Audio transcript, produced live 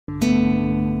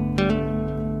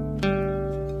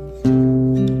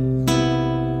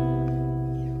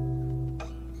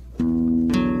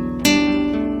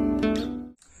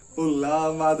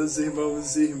amados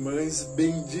irmãos e irmãs,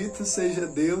 bendito seja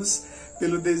Deus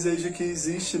pelo desejo que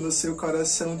existe no seu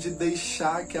coração de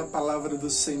deixar que a palavra do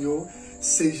Senhor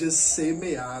seja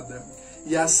semeada.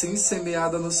 E assim,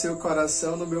 semeada no seu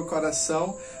coração, no meu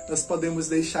coração, nós podemos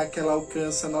deixar que ela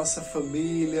alcance a nossa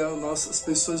família, as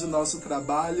pessoas do nosso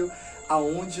trabalho,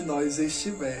 aonde nós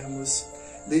estivermos.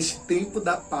 Neste tempo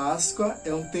da Páscoa,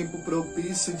 é um tempo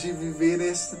propício de viver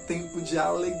este tempo de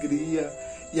alegria.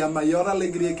 E a maior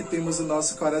alegria que temos no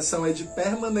nosso coração é de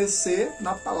permanecer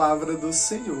na palavra do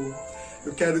Senhor.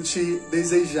 Eu quero te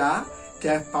desejar que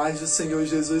a paz do Senhor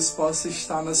Jesus possa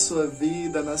estar na sua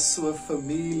vida, na sua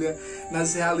família,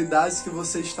 nas realidades que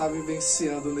você está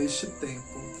vivenciando neste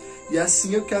tempo. E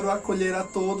assim eu quero acolher a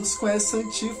todos com essa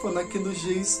antífona que nos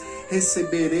diz: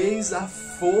 recebereis a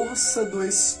força do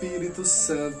Espírito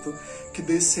Santo, que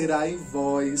descerá em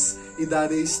vós, e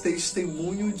dareis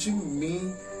testemunho de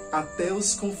mim até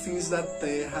os confins da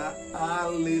terra.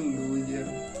 Aleluia!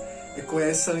 É com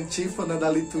essa antífona da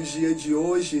liturgia de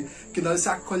hoje que nós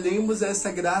acolhemos essa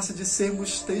graça de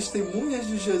sermos testemunhas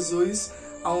de Jesus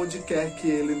aonde quer que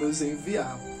Ele nos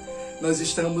enviar. Nós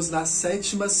estamos na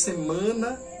 7ª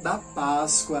semana da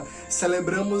Páscoa.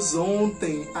 Celebramos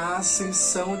ontem a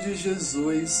ascensão de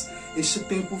Jesus, este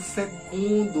tempo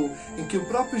fecundo em que o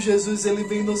próprio Jesus ele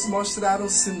vem nos mostrar um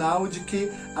sinal de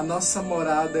que a nossa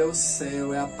morada é o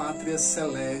céu, é a pátria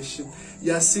celeste. E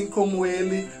assim como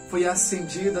ele foi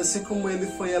ascendido, assim como ele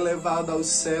foi elevado aos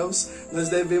céus, nós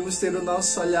devemos ter o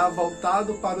nosso olhar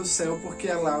voltado para o céu, porque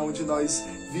é lá onde nós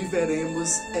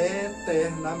viveremos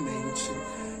eternamente.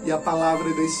 E a palavra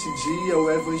deste dia, o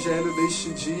Evangelho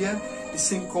deste dia,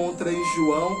 se encontra em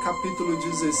João, capítulo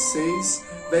 16,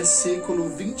 versículo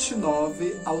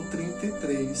 29 ao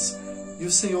 33. E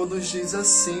o Senhor nos diz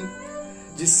assim: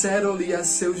 disseram-lhe a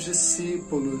seus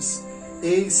discípulos: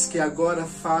 eis que agora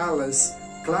falas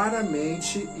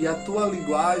claramente e a tua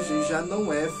linguagem já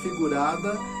não é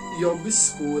figurada e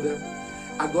obscura.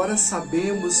 Agora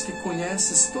sabemos que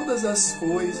conheces todas as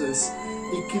coisas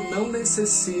e que não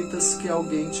necessitas que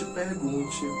alguém te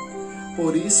pergunte.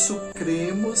 Por isso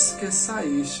cremos que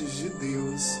saístes de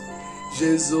Deus.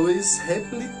 Jesus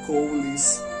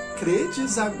replicou-lhes: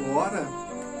 credes agora?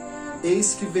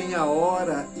 Eis que vem a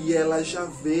hora, e ela já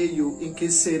veio, em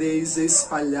que sereis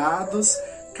espalhados,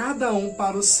 cada um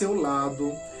para o seu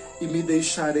lado, e me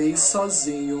deixareis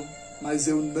sozinho. Mas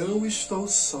eu não estou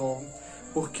só,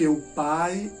 porque o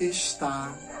Pai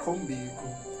está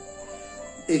comigo.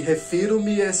 E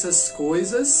refiro-me a essas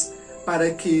coisas para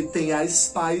que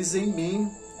tenhais paz em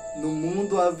mim. No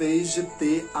mundo haveis de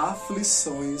ter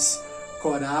aflições.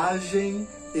 Coragem,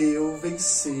 eu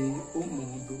venci o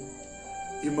mundo.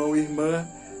 Irmão e irmã,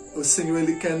 o Senhor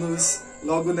ele quer nos,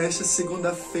 logo nesta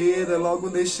segunda-feira, logo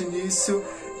neste início,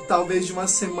 talvez de uma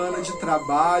semana de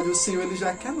trabalho, o Senhor ele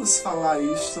já quer nos falar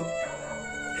isto.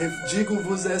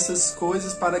 Digo-vos essas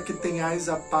coisas para que tenhais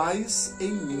a paz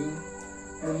em mim.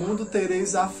 No mundo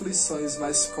tereis aflições,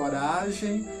 mas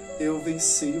coragem, eu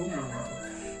venci o mundo.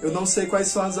 Eu não sei quais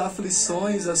são as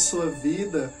aflições da sua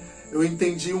vida. Eu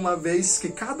entendi uma vez que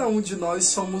cada um de nós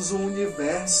somos um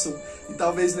universo. E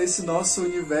talvez nesse nosso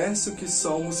universo que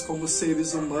somos como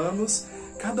seres humanos,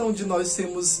 cada um de nós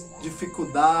temos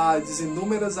dificuldades,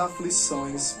 inúmeras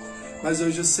aflições. Mas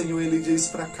hoje o Senhor ele diz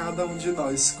para cada um de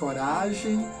nós: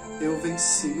 coragem, eu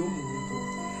venci o mundo.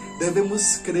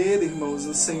 Devemos crer, irmãos,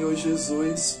 no Senhor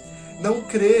Jesus. Não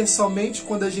crer somente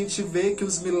quando a gente vê que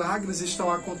os milagres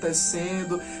estão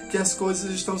acontecendo, que as coisas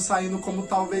estão saindo como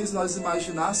talvez nós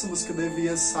imaginássemos que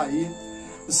devia sair.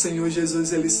 O Senhor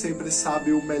Jesus, ele sempre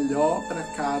sabe o melhor para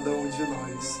cada um de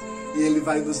nós. E ele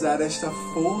vai nos dar esta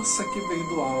força que vem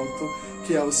do alto,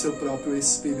 que é o seu próprio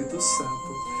Espírito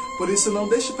Santo. Por isso, não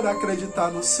deixe para acreditar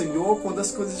no Senhor quando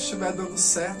as coisas estiverem dando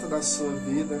certo na sua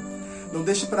vida. Não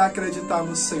deixe para acreditar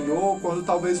no Senhor quando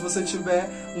talvez você tiver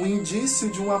um indício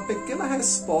de uma pequena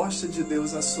resposta de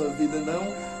Deus na sua vida. Não,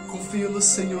 confie no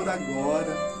Senhor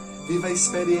agora. Viva a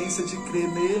experiência de crer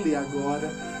nele agora.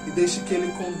 E deixe que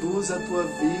ele conduza a tua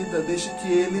vida. Deixe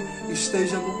que ele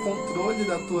esteja no controle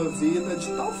da tua vida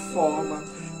de tal forma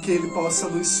que ele possa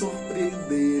nos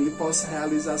surpreender. Ele possa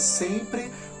realizar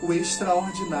sempre o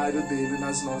extraordinário dele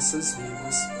nas nossas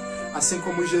vidas. Assim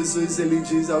como Jesus ele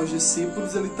diz aos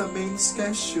discípulos, ele também nos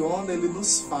questiona, ele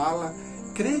nos fala: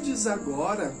 credes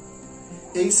agora?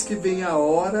 Eis que vem a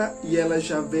hora, e ela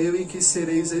já veio, em que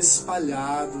sereis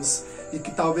espalhados, e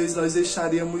que talvez nós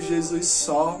deixaríamos Jesus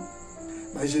só.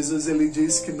 Mas Jesus ele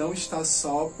diz que não está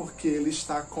só, porque ele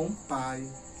está com o Pai.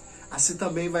 Assim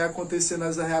também vai acontecer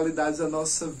nas realidades da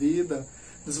nossa vida.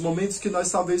 Nos momentos que nós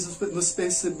talvez nos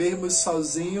percebermos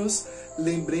sozinhos,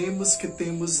 lembremos que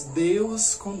temos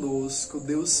Deus conosco,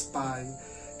 Deus Pai,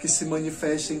 que se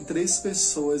manifesta em 3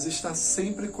 pessoas, está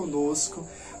sempre conosco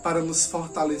para nos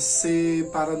fortalecer,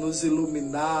 para nos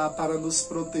iluminar, para nos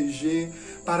proteger,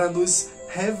 para nos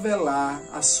revelar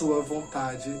a sua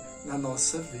vontade na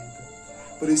nossa vida.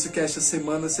 Por isso que esta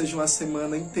semana seja uma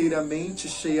semana inteiramente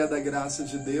cheia da graça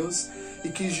de Deus e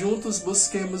que juntos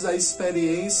busquemos a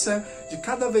experiência de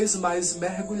cada vez mais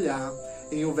mergulhar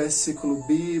em um versículo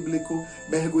bíblico,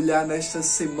 mergulhar nesta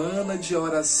semana de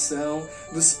oração,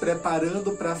 nos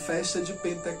preparando para a festa de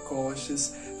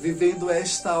Pentecostes, vivendo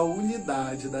esta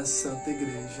unidade da Santa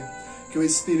Igreja. Que o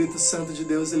Espírito Santo de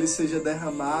Deus ele seja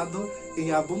derramado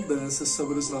em abundância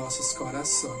sobre os nossos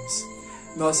corações.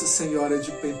 Nossa Senhora de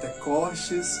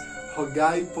Pentecostes,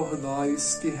 rogai por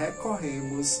nós que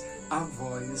recorremos a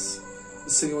vós. O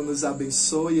Senhor nos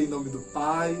abençoe em nome do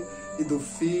Pai, e do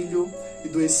Filho, e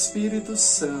do Espírito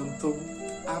Santo.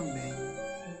 Amém.